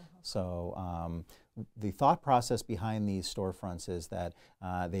storefronts. So the thought process behind these storefronts is that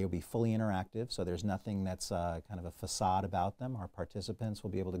they will be fully interactive, so there's nothing that's kind of a facade about them. Our participants will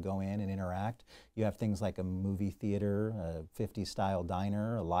be able to go in and interact. You have things like a movie theater, a 50s style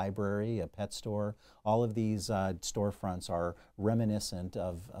diner, a library, a pet store. All of these storefronts are reminiscent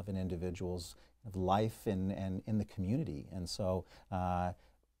of an individual's life and in the community. And so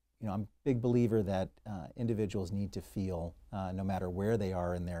you know, I'm a big believer that individuals need to feel, no matter where they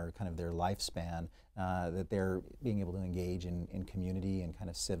are in their kind of their lifespan, that they're being able to engage in community and kind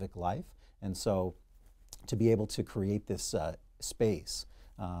of civic life. And so to be able to create this space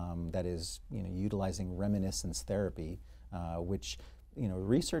that is, you know, utilizing reminiscence therapy, which, you know,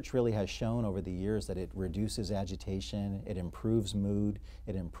 research really has shown over the years that it reduces agitation, it improves mood,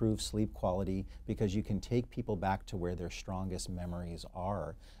 it improves sleep quality, because you can take people back to where their strongest memories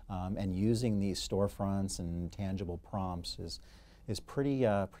are. And using these storefronts and tangible prompts is pretty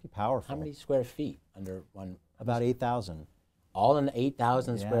powerful. How many square feet under one? About 8,000. All in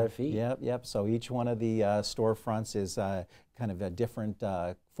 8,000 square feet? Yep. So each one of the storefronts is kind of a different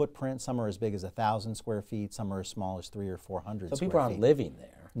footprint. Some are as big as 1,000 square feet. Some are as small as 300 or 400 square feet. So people aren't living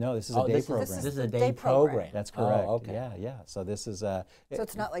there. No, this is a day program. This is a day program. That's correct. Oh, okay. Yeah, yeah. So this is so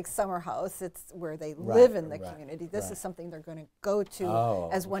it's not like summer house. It's where they Right, live in the right, community. This right. is something they're going to go to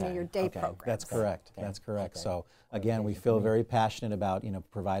as one of your day programs. That's correct. Okay. That's correct. Okay. So again, we feel very passionate about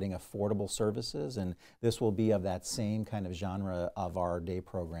providing affordable services, and this will be of that same kind of genre of our day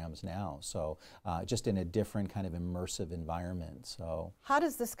programs now. So just in a different kind of immersive environment. So how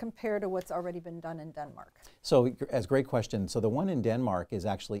does this compare to what's already been done in Denmark? So as great question. So the one in Denmark is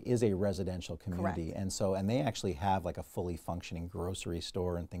actually a residential community, Correct. and they actually have like a fully functioning grocery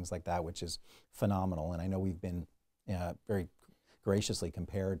store and things like that, which is phenomenal. And I know we've been very graciously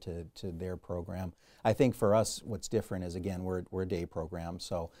compared to their program. I think for us, what's different is, again, we're a day program,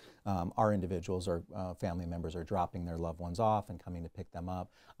 so our individuals or family members are dropping their loved ones off and coming to pick them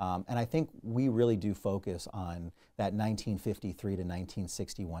up. And I think we really do focus on that 1953 to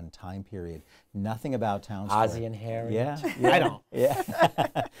 1961 time period. Nothing about town square. Ozzie and Harry? Yeah. I don't. Yeah.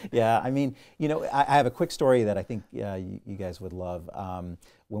 Yeah, I mean, I have a quick story that I think you guys would love.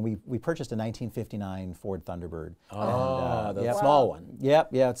 When we purchased a 1959 Ford Thunderbird. Oh, and, the small one. Yep,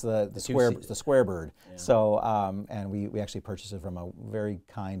 yeah, it's the square bird. Yeah. So, and we actually purchased it from a very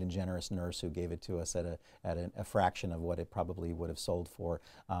kind and generous nurse who gave it to us at a fraction of what it probably would have sold for.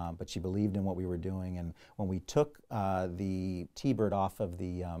 But she believed in what we were doing, and when we took the T-Bird off of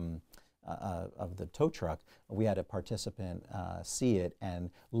the tow truck, we had a participant see it and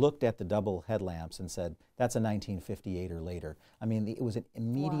looked at the double headlamps and said, "That's a 1958 or later." I mean, it was an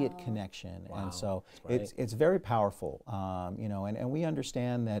immediate connection, and so it's very powerful. And we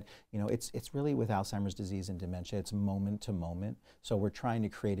understand that it's really with Alzheimer's disease and dementia, it's moment to moment. So we're trying to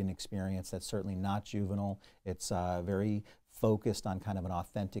create an experience that's certainly not juvenile. It's very focused on kind of an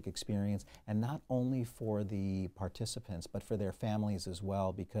authentic experience, and not only for the participants but for their families as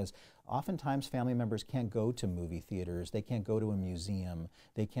well, because oftentimes family members can't go to movie theaters, they can't go to a museum,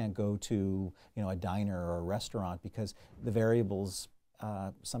 they can't go to a diner or a restaurant because the variables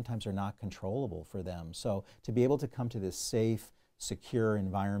sometimes are not controllable for them. So to be able to come to this safe, secure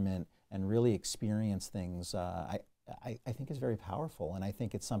environment and really experience things, I think is very powerful, and I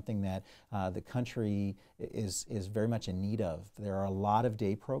think it's something that the country is very much in need of. There are a lot of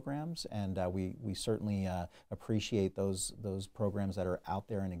day programs, and we certainly appreciate those programs that are out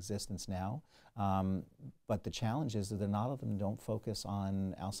there in existence now. But the challenge is that not all of them don't focus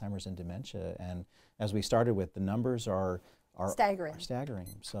on Alzheimer's and dementia. And as we started with, the numbers are staggering.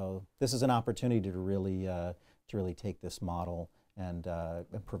 So this is an opportunity to really take this model and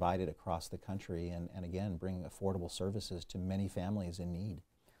provide it across the country, and again, bring affordable services to many families in need.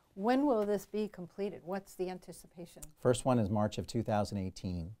 When will this be completed? What's the anticipation? First one is March of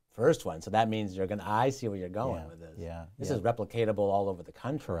 2018. First one, so that means I see where you're going with this. Yeah. This is replicatable all over the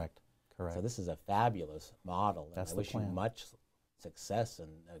country. Correct. So this is a fabulous model. That's I the wish plan. you much success and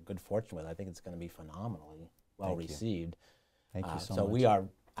good fortune with it. I think it's going to be phenomenally well received. Thank you so so much. we are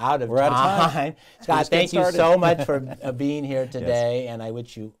out of We're time. out of time. Scott, thank you so much for being here today, Yes. and I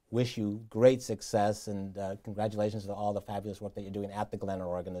wish you great success, and congratulations to all the fabulous work that you're doing at the Glenner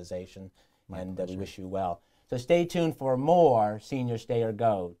organization, and we wish you well. So stay tuned for more Senior Stay or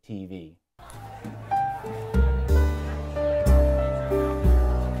Go TV.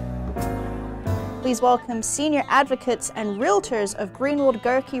 Please welcome senior advocates and realtors of Greenwald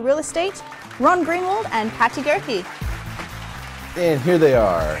Gerke Real Estate, Ron Greenwald and Patty Gerke. And here they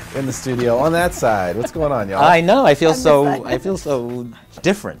are in the studio on that side. What's going on, y'all? I know. I feel so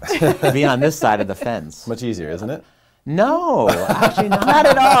different being on this side of the fence. Much easier, isn't it? No, actually not. Not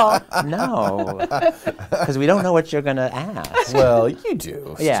at all. No, because we don't know what you're going to ask. Well, you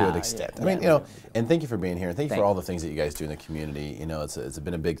do to Yeah, an extent. yeah, I mean, and thank you for being here. And thank you for Thank all the things that you guys do in the community. It's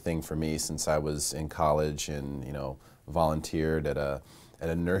been a big thing for me since I was in college and volunteered at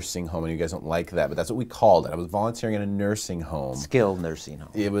a nursing home. And you guys don't like that, but that's what we called it. I was volunteering at a nursing home. Skilled nursing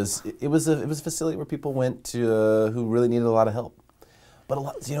home. It was a facility where people went to who really needed a lot of help. But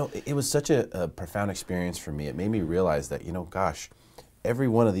it was such a profound experience for me. It made me realize that, gosh, every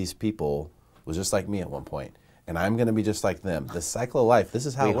one of these people was just like me at one point, and I'm going to be just like them. The cycle of life, this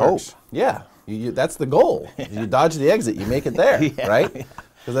is how it works. Yeah, that's the goal. You dodge the exit, you make it there, right?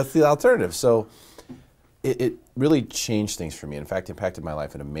 Because that's the alternative. So it really changed things for me. In fact, impacted my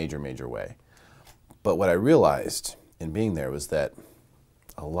life in a major, major way. But what I realized in being there was that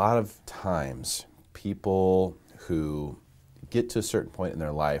a lot of times people who get to a certain point in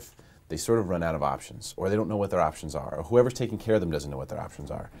their life, they sort of run out of options, or they don't know what their options are, or whoever's taking care of them doesn't know what their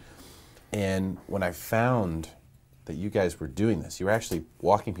options are. And when I found that you guys were doing this, you were actually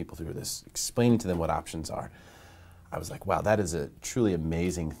walking people through this, explaining to them what options are, I was like, wow, that is a truly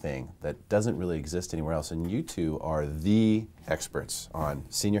amazing thing that doesn't really exist anywhere else. And you two are the experts on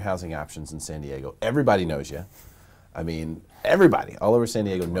senior housing options in San Diego. Everybody knows you. I mean, everybody all over San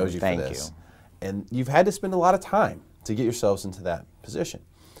Diego knows you for this. And you've had to spend a lot of time to get yourselves into that position.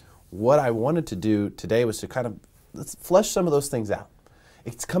 What I wanted to do today was to kind of let's flesh some of those things out.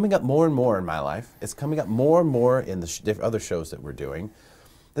 It's coming up more and more in my life. It's coming up more and more in the other shows that we're doing,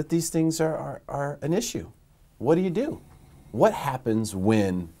 that these things are an issue. What do you do? What happens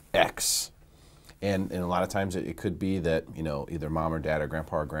when X? And a lot of times it could be that, you know, either mom or dad or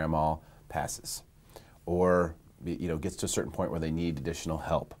grandpa or grandma passes, or, you know, gets to a certain point where they need additional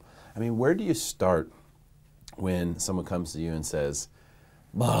help. I mean, where do you start when someone comes to you and says,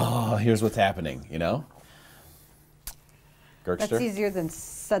 oh, here's what's happening, you know? Gerkster? That's easier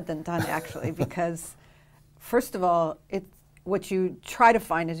said than done, actually, because first of all, what you try to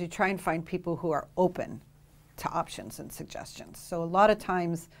find is you try and find people who are open to options and suggestions. So a lot of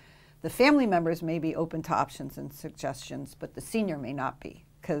times the family members may be open to options and suggestions, but the senior may not be,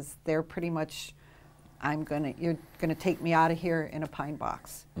 because they're pretty much, you're gonna take me out of here in a pine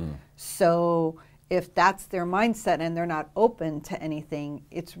box. So if that's their mindset and they're not open to anything,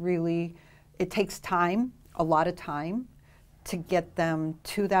 it takes time, a lot of time, to get them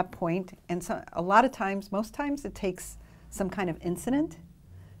to that point. And so a lot of times, most times it takes some kind of incident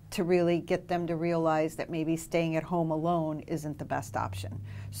to really get them to realize that maybe staying at home alone isn't the best option.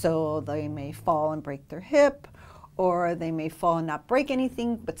 So they may fall and break their hip, or they may fall and not break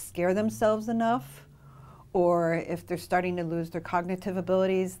anything but scare themselves enough. Or if they're starting to lose their cognitive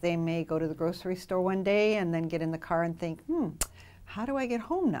abilities, they may go to the grocery store one day and then get in the car and think, how do I get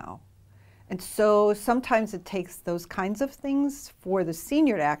home now? And so sometimes it takes those kinds of things for the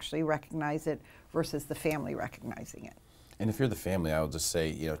senior to actually recognize it versus the family recognizing it. And if you're the family, I would just say,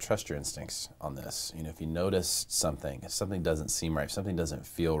 you know, trust your instincts on this. You know, if you notice something, if something doesn't seem right, if something doesn't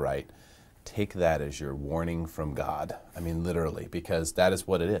feel right, take that as your warning from God. I mean, literally, because that is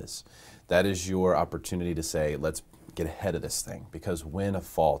what it is. That is your opportunity to say, let's get ahead of this thing. Because when a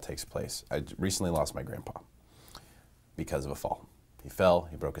fall takes place, I recently lost my grandpa because of a fall. He fell,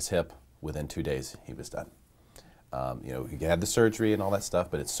 he broke his hip. Within 2 days, he was done. You know, he had the surgery and all that stuff,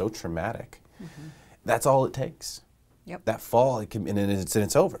 but it's so traumatic. That's all it takes. Yep. That fall, and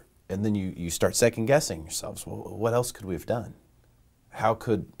it's over. And then you start second guessing yourselves. Well, what else could we have done? How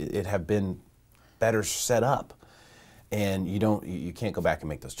could it have been better set up? And you can't go back and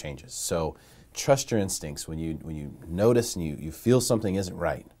make those changes. So trust your instincts when you notice and you feel something isn't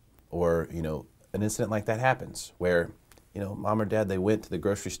right, or you know an incident like that happens where you know mom or dad, they went to the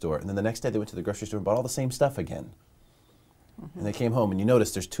grocery store, and then the next day they went to the grocery store and bought all the same stuff again. And they came home and you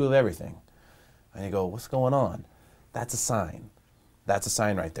notice there's 2 of everything, and you go, what's going on? That's a sign. That's a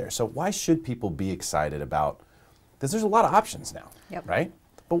sign right there. So why should people be excited about? Because there's a lot of options now, right?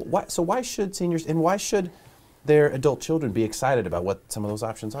 But why should seniors and why should their adult children be excited about what some of those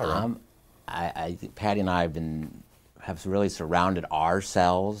options are? Right? I think Patty and I have really surrounded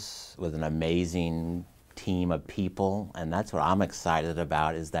ourselves with an amazing team of people, and that's what I'm excited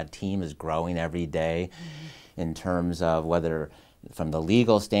about. Is that team is growing every day, in terms of whether from the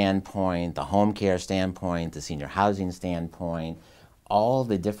legal standpoint, the home care standpoint, the senior housing standpoint, all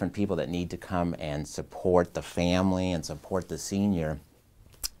the different people that need to come and support the family and support the senior.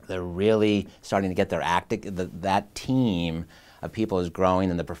 They're really starting to get their that team of people is growing,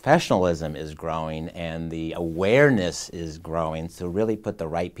 and the professionalism is growing, and the awareness is growing to really put the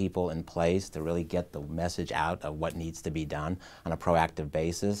right people in place to really get the message out of what needs to be done on a proactive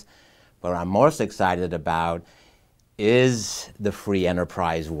basis. But what I'm most excited about is the free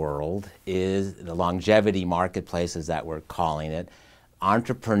enterprise world, is the longevity marketplaces that we're calling it.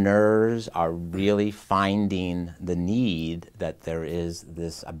 Entrepreneurs are really finding the need that there is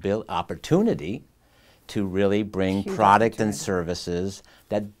this opportunity to really bring product and services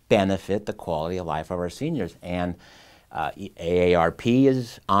that benefit the quality of life of our seniors. And AARP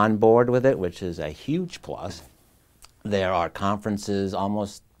is on board with it, which is a huge plus. There are conferences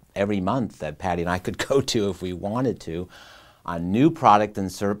almost every month that Patty and I could go to if we wanted to on new product and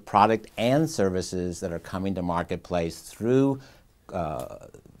services that are coming to marketplace through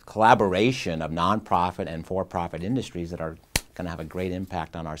collaboration of nonprofit and for-profit industries that are going to have a great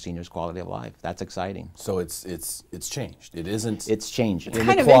impact on our seniors' quality of life. That's exciting. So it's changed. It isn't. It's changing. It's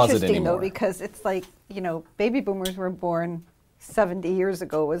kind of interesting though, because it's like, you know, baby boomers were born 70 years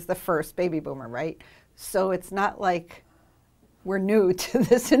ago was the first baby boomer, right? So it's not like we're new to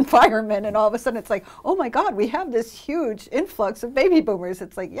this environment, and all of a sudden it's like, oh my God, we have this huge influx of baby boomers.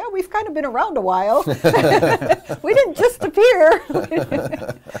 It's like, yeah, we've kind of been around a while. We didn't just appear.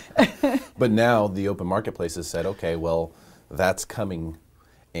 But now the open marketplace has said, okay, well, that's coming.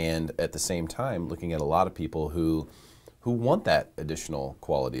 And at the same time, looking at a lot of people who want that additional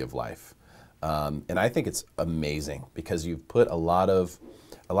quality of life. And I think it's amazing because you've put a lot of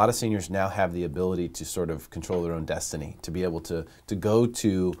seniors now have the ability to sort of control their own destiny, to be able to go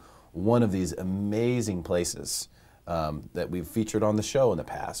to one of these amazing places that we've featured on the show in the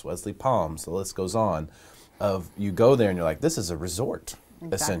past, Wesley Palms, the list goes on, of you go there and you're like, this is a resort,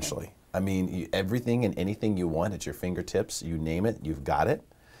 essentially. I mean, everything and anything you want at your fingertips, you name it, you've got it.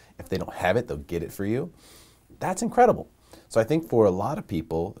 If they don't have it, they'll get it for you. That's incredible. So I think for a lot of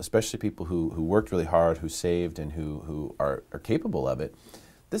people, especially people who worked really hard, who saved, and who are capable of it,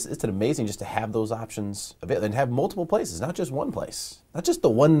 it's amazing just to have those options available and have multiple places, not just one place, not just the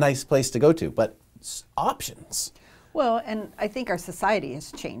one nice place to go to, but options. Well, and I think our society has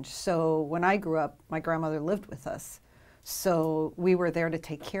changed. So when I grew up, my grandmother lived with us. So we were there to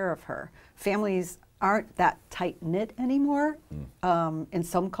take care of her. Families aren't that tight-knit anymore. In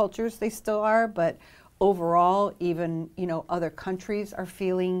some cultures they still are, but overall, even other countries are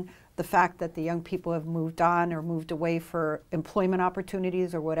feeling the fact that the young people have moved on or moved away for employment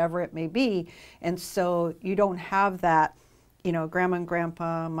opportunities or whatever it may be. And so you don't have that, grandma and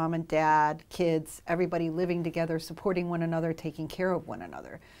grandpa, mom and dad, kids, everybody living together, supporting one another, taking care of one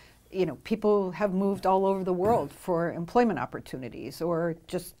another. People have moved all over the world for employment opportunities or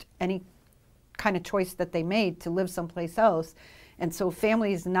just any kind of choice that they made to live someplace else. And so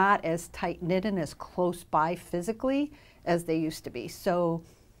families not as tight-knit and as close by physically as they used to be. So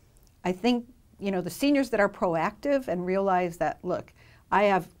I think, the seniors that are proactive and realize that, look, I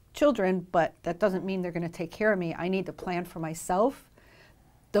have children, but that doesn't mean they're going to take care of me. I need to plan for myself.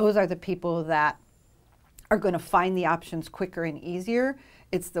 Those are the people that are going to find the options quicker and easier.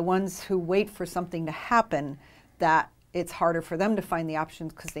 It's the ones who wait for something to happen that it's harder for them to find the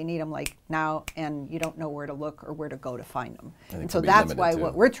options because they need them like now, and you don't know where to look or where to go to find them. And so that's why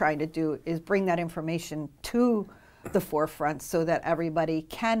what we're trying to do is bring that information to the forefront so that everybody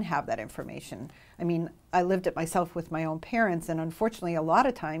can have that information. I mean, I lived it myself with my own parents, and unfortunately a lot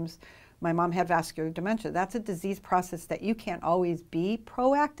of times my mom had vascular dementia. That's a disease process that you can't always be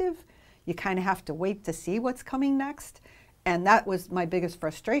proactive. You kind of have to wait to see what's coming next. And that was my biggest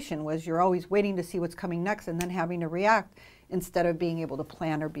frustration, was you're always waiting to see what's coming next and then having to react instead of being able to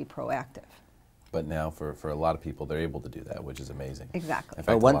plan or be proactive. But now for a lot of people, they're able to do that, which is amazing. Exactly. In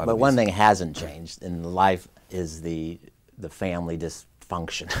fact, but one thing hasn't changed in life is the family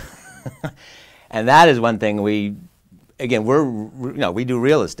dysfunction. And that is one thing we do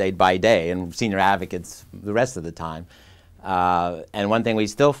real estate by day and senior advocates the rest of the time. And one thing we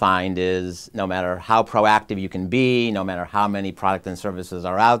still find is no matter how proactive you can be, no matter how many products and services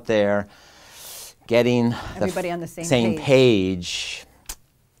are out there, getting everybody on the same page,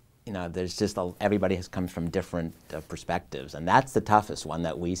 there's just everybody comes from different perspectives, and that's the toughest one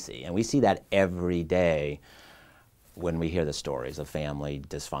that we see. And we see that every day when we hear the stories of family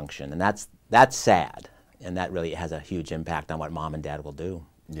dysfunction, and that's sad, and that really has a huge impact on what mom and dad will do.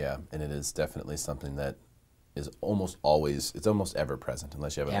 Yeah, and it is definitely something that is almost ever present,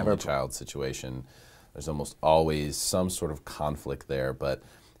 unless you have an only child situation. There's almost always some sort of conflict there, but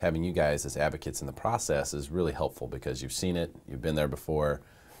having you guys as advocates in the process is really helpful because you've seen it, you've been there before,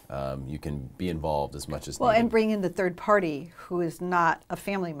 you can be involved as much as needed. And bring in the third party who is not a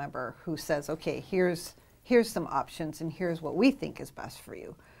family member who says, okay, here's some options and here's what we think is best for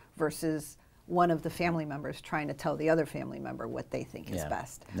you, versus one of the family members trying to tell the other family member what they think is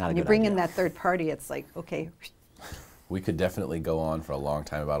best. When you bring in that third party, it's like, okay. We could definitely go on for a long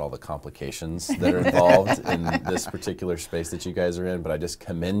time about all the complications that are involved in this particular space that you guys are in, but I just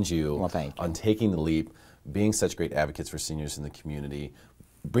commend you on taking the leap, being such great advocates for seniors in the community,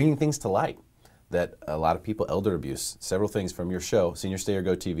 bringing things to light that a lot of people, elder abuse, several things from your show, Senior Stay or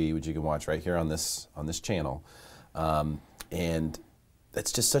Go TV, which you can watch right here on this channel, and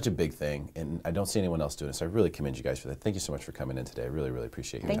that's just such a big thing, and I don't see anyone else doing it, so I really commend you guys for that. Thank you so much for coming in today. I really, really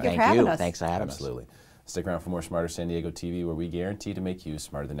appreciate you. Thank you for having us. Thanks for having us. Absolutely. Stick around for more Smarter San Diego TV, where we guarantee to make you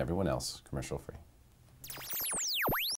smarter than everyone else, commercial free.